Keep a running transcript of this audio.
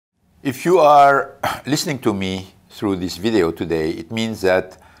If you are listening to me through this video today, it means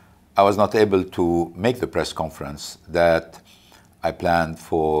that I was not able to make the press conference that I planned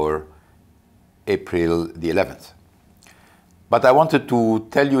for April the 11th. But I wanted to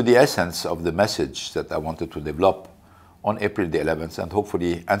tell you the essence of the message that I wanted to develop on April the 11th and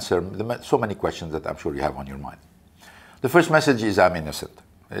hopefully answer so many questions that I'm sure you have on your mind. The first message is I'm innocent.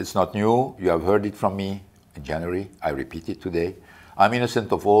 It's not new. You have heard it from me in January. I repeat it today. I'm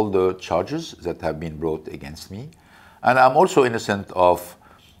innocent of all the charges that have been brought against me. And I'm also innocent of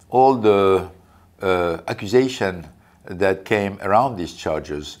all the accusation that came around these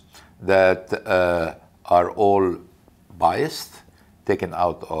charges that are all biased, taken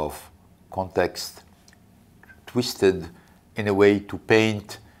out of context, twisted in a way to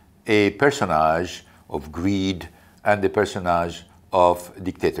paint a personage of greed and a personage of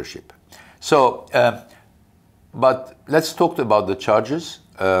dictatorship. So, but let's talk about the charges.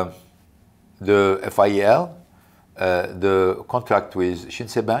 The FIEL, the contract with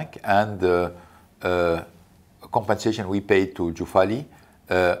Shinsei Bank, and the compensation we paid to Jufali.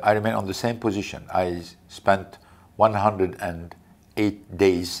 I remain on the same position. I spent 108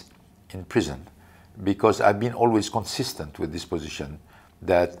 days in prison because I've been always consistent with this position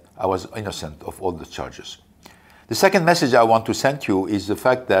that I was innocent of all the charges. The second message I want to send you is the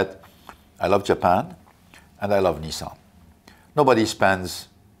fact that I love Japan and I love Nissan. Nobody spends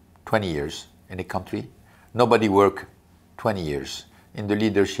 20 years in a country. Nobody works 20 years in the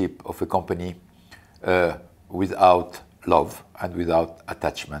leadership of a company without love and without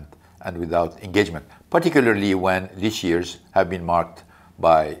attachment and without engagement, particularly when these years have been marked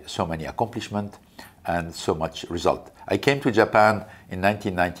by so many accomplishments and so much result. I came to Japan in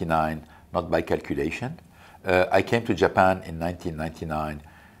 1999, not by calculation. I came to Japan in 1999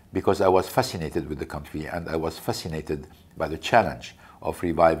 because I was fascinated with the country and I was fascinated by the challenge of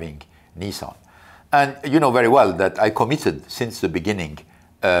reviving Nissan. And you know very well that I committed since the beginning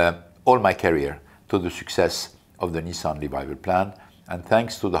all my career to the success of the Nissan revival plan. And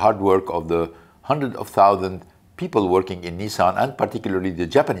thanks to the hard work of the hundreds of thousands people working in Nissan, and particularly the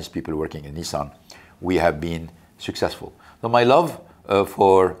Japanese people working in Nissan, we have been successful. So my love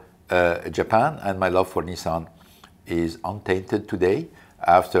for Japan and my love for Nissan is untainted today.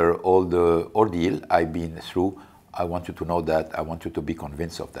 After all the ordeal I've been through, I want you to know that. I want you to be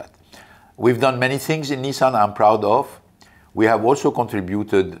convinced of that. We've done many things in Nissan I'm proud of. We have also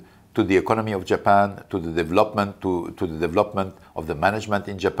contributed to the economy of Japan, to the development of the management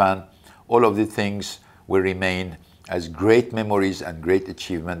in Japan. All of these things will remain as great memories and great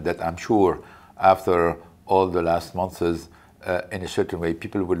achievement that I'm sure after all the last months, in a certain way,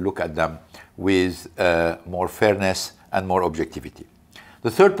 people will look at them with more fairness and more objectivity. The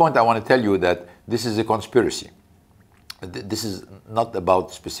third point I want to tell you that this is a conspiracy. This is not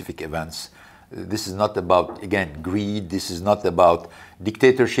about specific events. This is not about, again, greed. This is not about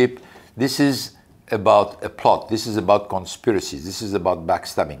dictatorship. This is about a plot. This is about conspiracies. This is about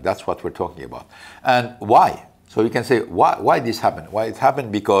backstabbing. That's what we're talking about. And why? So you can say, why this happened? Why it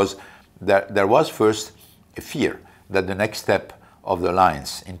happened? Because there was first a fear that the next step of the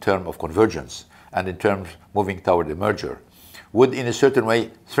alliance in terms of convergence and in terms of moving toward a merger would in a certain way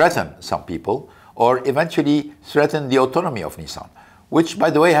threaten some people or eventually threaten the autonomy of Nissan, which, by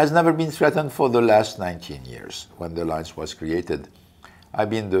the way, has never been threatened for the last 19 years when the alliance was created. I've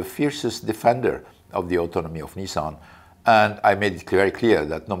been the fiercest defender of the autonomy of Nissan, and I made it very clear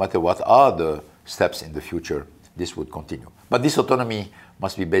that no matter what are the steps in the future, this would continue. But this autonomy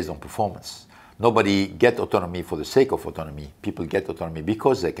must be based on performance. Nobody gets autonomy for the sake of autonomy. People get autonomy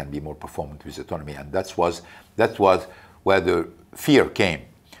because they can be more performant with autonomy, and that was where the fear came.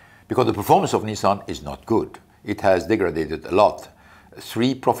 Because the performance of Nissan is not good. It has degraded a lot.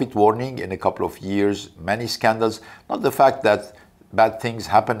 3 profit warnings in a couple of years, many scandals. Not the fact that bad things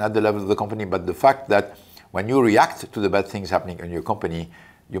happen at the level of the company, but the fact that when you react to the bad things happening in your company,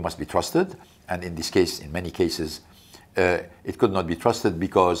 you must be trusted. And in this case, in many cases, it could not be trusted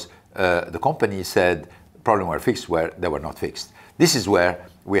because the company said problems were fixed where they were not fixed. This is where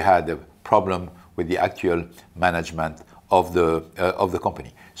we had a problem with the actual management of the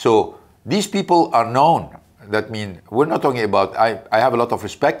company. So these people are known. That means we're not talking about, I have a lot of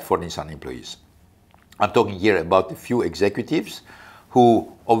respect for Nissan employees. I'm talking here about a few executives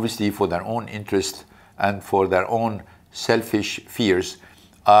who obviously for their own interest and for their own selfish fears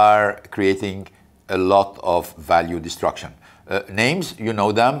are creating a lot of value destruction. Names, you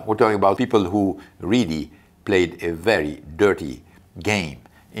know them. We're talking about people who really played a very dirty game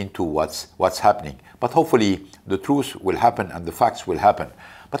into what's happening. But hopefully the truth will happen and the facts will happen.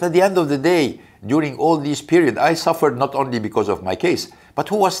 But at the end of the day, during all this period, I suffered not only because of my case, but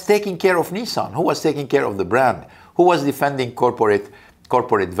who was taking care of Nissan, who was taking care of the brand, who was defending corporate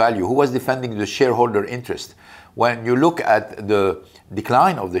value, who was defending the shareholder interest. When you look at the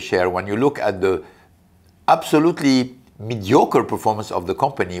decline of the share, when you look at the absolutely mediocre performance of the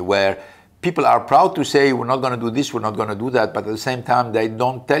company, where people are proud to say we're not going to do this, we're not going to do that, but at the same time they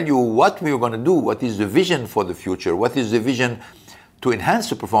don't tell you what we're going to do, what is the vision for the future, what is the vision to enhance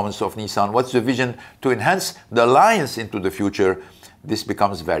the performance of Nissan, what's the vision to enhance the alliance into the future. This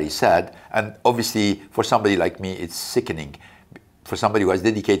becomes very sad, and obviously for somebody like me it's sickening. For somebody who has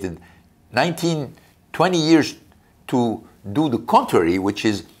dedicated 19, 20 years to do the contrary, which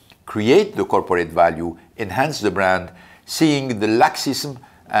is create the corporate value, enhance the brand, seeing the laxism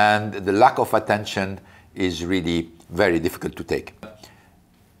and the lack of attention is really very difficult to take.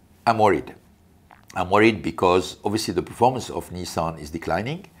 I'm worried. I'm worried because obviously the performance of Nissan is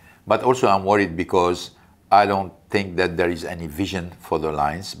declining, but also I'm worried because I don't think that there is any vision for the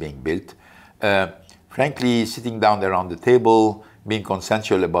alliance being built. Frankly, sitting down around the table, being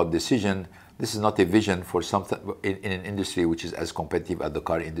consensual about decision, this is not a vision for something in an industry which is as competitive as the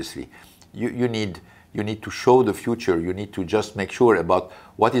car industry. You need to show the future. You need to just make sure about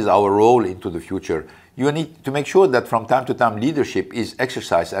what is our role into the future. You need to make sure that from time to time leadership is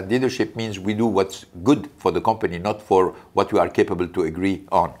exercised, and leadership means we do what's good for the company, not for what we are capable to agree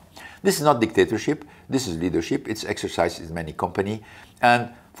on. This is not dictatorship. This is leadership. It's exercised in many companies. And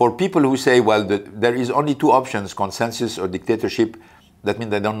for people who say, well, there is only two options, consensus or dictatorship, that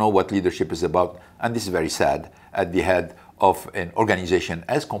means they don't know what leadership is about. And this is very sad at the head of an organization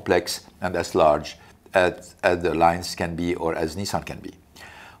as complex and as large as the Alliance can be, or as Nissan can be.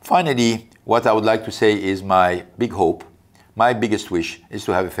 Finally, what I would like to say is my big hope, my biggest wish is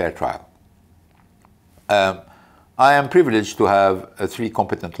to have a fair trial. I am privileged to have three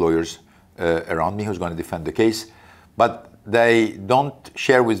competent lawyers around me who's going to defend the case, but they don't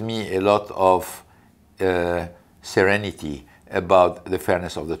share with me a lot of serenity about the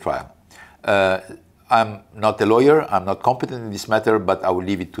fairness of the trial. I'm not a lawyer, I'm not competent in this matter, but I will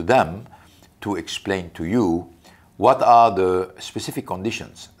leave it to them to explain to you what are the specific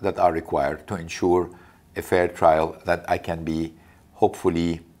conditions that are required to ensure a fair trial, that I can be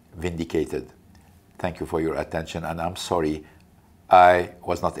hopefully vindicated. Thank you for your attention, and I'm sorry I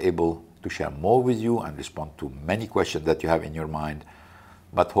was not able to share more with you and respond to many questions that you have in your mind,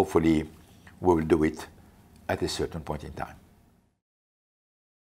 but hopefully we will do it at a certain point in time.